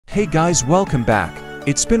Hey guys, welcome back.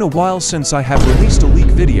 It's been a while since I have released a leak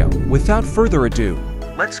video. Without further ado,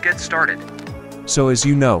 let's get started. So as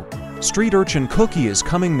you know, Street Urchin Cookie is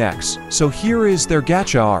coming next, so here is their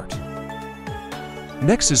gacha art.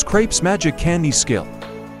 Next is Crepes Magic Candy Skill.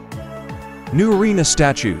 New arena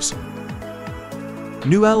statues.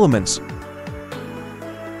 New elements.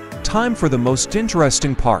 Time for the most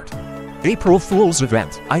interesting part. April Fool's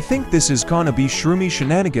event. I think this is gonna be Shroomy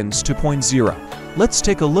Shenanigans 2.0. Let's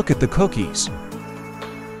take a look at the cookies.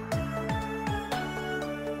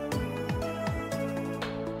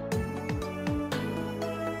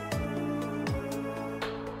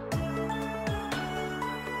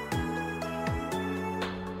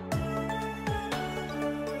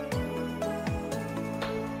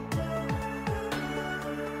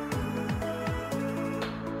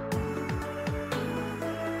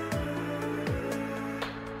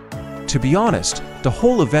 To be honest, the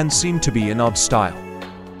whole event seemed to be in odd style.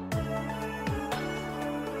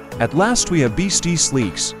 At last we have Beastie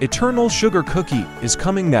Sleek's Eternal Sugar Cookie is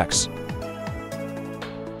coming next.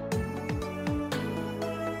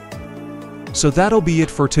 So that'll be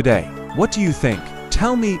it for today. What do you think?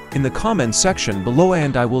 Tell me in the comment section below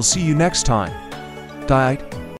and I will see you next time. Died.